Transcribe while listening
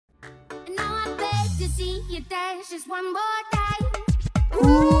see you dance just one more time.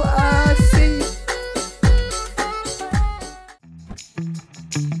 Ooh, I see.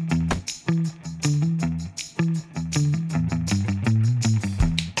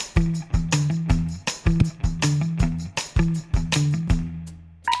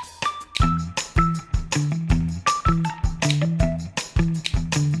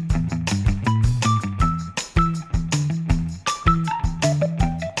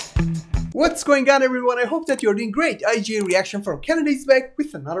 What's going on, everyone? I hope that you're doing great. IJayReaction from Canada is back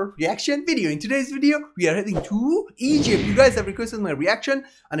with another reaction video. In today's video, we are heading to Egypt. You guys have requested my reaction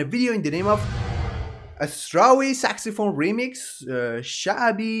on a video in the name of Asrawy Saxophone Remix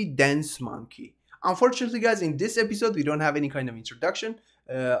Sha'bi Dance Monkey. Unfortunately, guys, in this episode, we don't have any kind of introduction.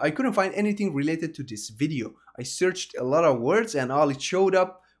 I couldn't find anything related to this video. I searched a lot of words and all it showed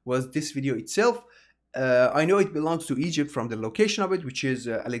up was this video itself. I know it belongs to Egypt from the location of it, which is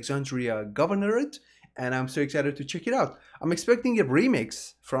Alexandria Governorate, and I'm so excited to check it out. I'm expecting a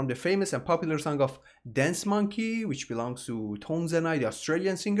remix from the famous and popular song of Dance Monkey, which belongs to Tones and I, the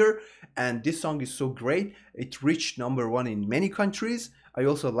Australian singer, and this song is so great. It reached #1 in many countries. I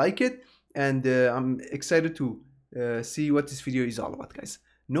also like it, and I'm excited to see what this video is all about, guys.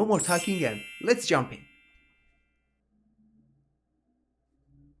 No more talking and let's jump in.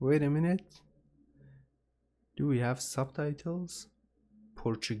 Wait a minute. Do we have subtitles?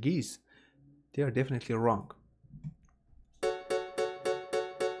 Portuguese. They are definitely wrong.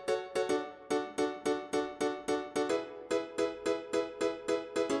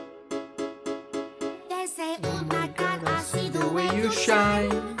 They say, oh my God, I see the way you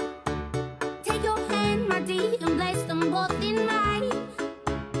shine. Take your hand, my dear, and place them both in mine.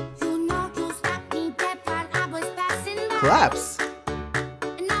 You know you stopped me dead while I was passing by. Claps.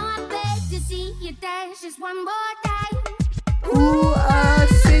 And now I beg to see you dance just one more time. Ooh, I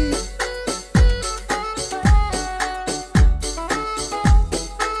see.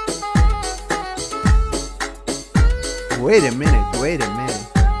 Wait a minute, wait a minute.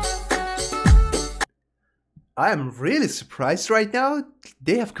 I am really surprised right now.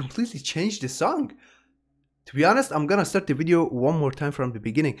 They have completely changed the song. To be honest, I'm gonna start the video one more time from the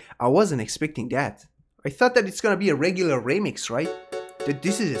beginning. I wasn't expecting that. I thought that it's gonna be a regular remix, right? That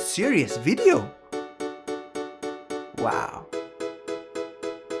this is a serious video. Wow.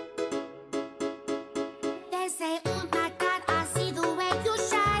 They say, oh my God, I see the way you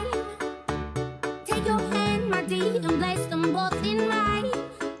shine. Take your hand, my dear, and place them both in mine.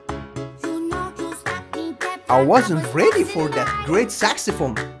 You know you stopped me dead I while wasn't was ready passing for that by. great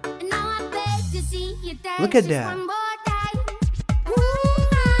saxophone. And now I beg to see you dance Look at just that. one more time.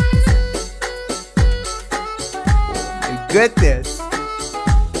 My goodness.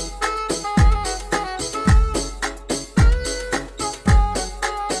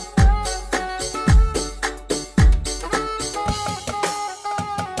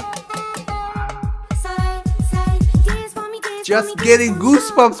 Just getting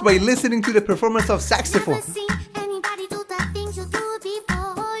goosebumps by listening to the performance of saxophone.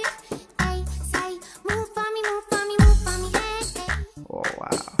 Oh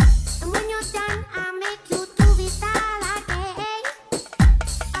wow.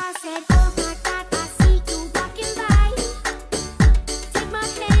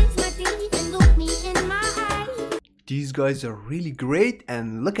 These guys are really great,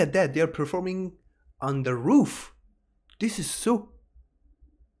 and look at that, they're performing on the roof. This is so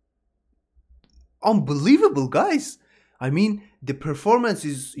unbelievable, guys. I mean, the performance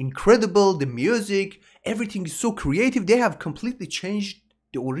is incredible, the music, everything is so creative. They have completely changed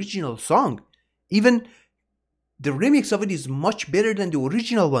the original song. Even the remix of it is much better than the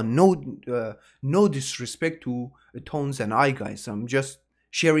original one. No disrespect to Tones and I, guys. I'm just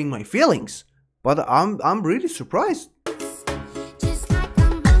sharing my feelings. But I'm really surprised.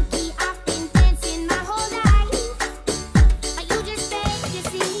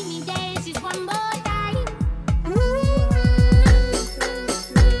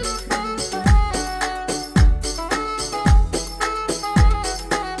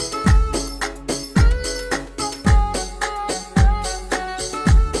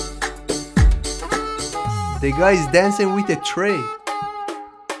 The guy is dancing with a tray.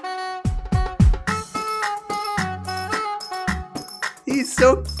 He's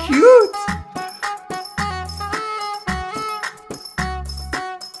so cute.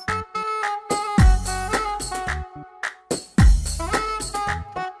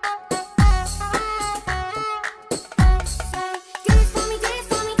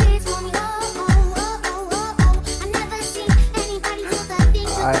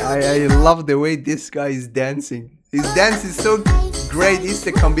 I love the way this guy is dancing. His dance is so great. It's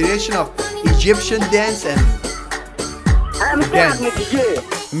the combination of Egyptian dance and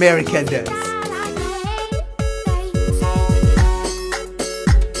American dance.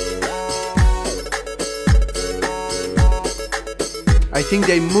 I think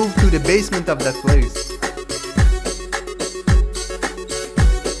they moved to the basement of that place.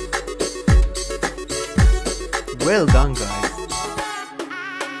 Well done, guys.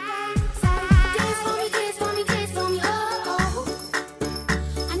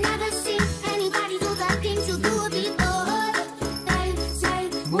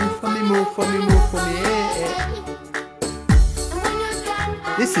 Move for me, yeah.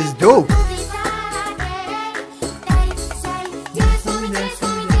 This is dope.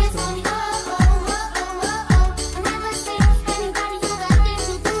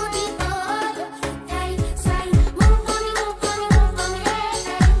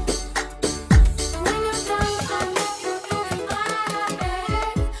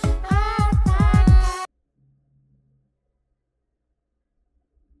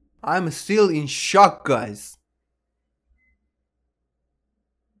 I'm still in shock, guys.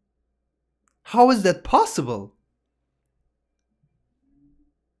 How is that possible?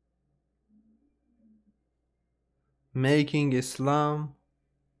 Making Islam.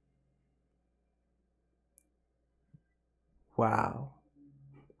 Wow.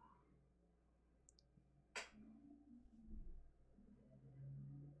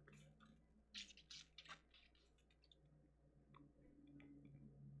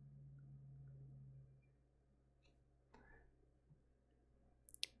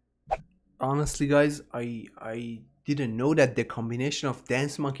 Honestly, guys, I didn't know that the combination of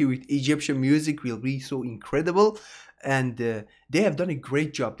Dance Monkey with Egyptian music will be so incredible, and they have done a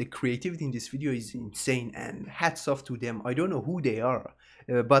great job. The creativity in this video is insane, and hats off to them. I don't know who they are,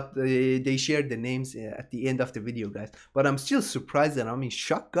 but they shared the names at the end of the video, guys. But I'm still surprised and I'm in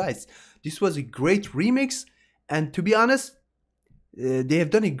shock, guys. This was a great remix, and to be honest, they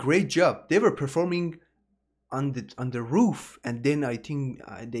have done a great job. They were performing on the roof, and then I think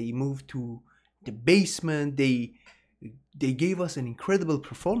they moved to the basement. They gave us an incredible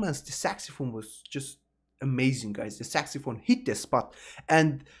performance. The saxophone was just amazing, guys. The saxophone hit the spot.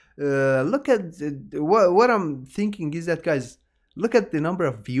 And look at what I'm thinking is that, guys, look at the number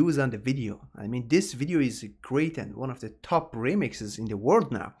of views on the video. I mean, this video is great and one of the top remixes in the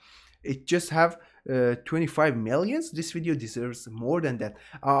world now. It just have 25 millions. This video deserves more than that.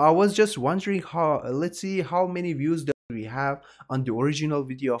 I was just wondering how, let's see how many views that we have on the original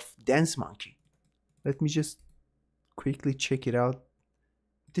video of Dance Monkey. Let me just quickly check it out.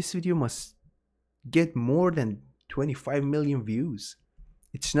 This video must get more than 25 million views.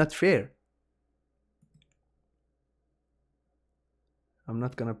 It's not fair. I'm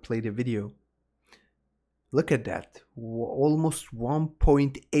not gonna play the video. Look at that, almost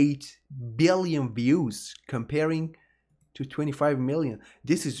 1.8 billion views comparing to 25 million.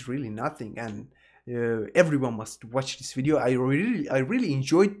 This is really nothing, and everyone must watch this video. I really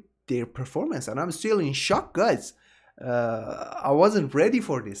enjoyed their performance, and I'm still in shock, guys. I wasn't ready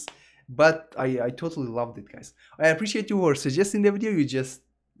for this, but I totally loved it, guys. I appreciate you for suggesting the video. You just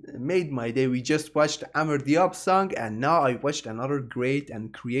made my day. We just watched Amr Diab song, and now I watched another great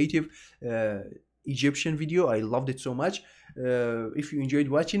and creative Egyptian video. I loved it so much. If you enjoyed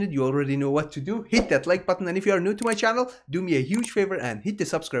watching it, you already know what to do. Hit that like button, and if you are new to my channel, do me a huge favor and hit the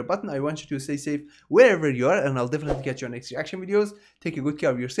subscribe button. I want you to stay safe wherever you are, and I'll definitely catch you on next reaction videos. Take a good care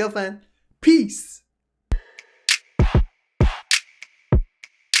of yourself, and peace.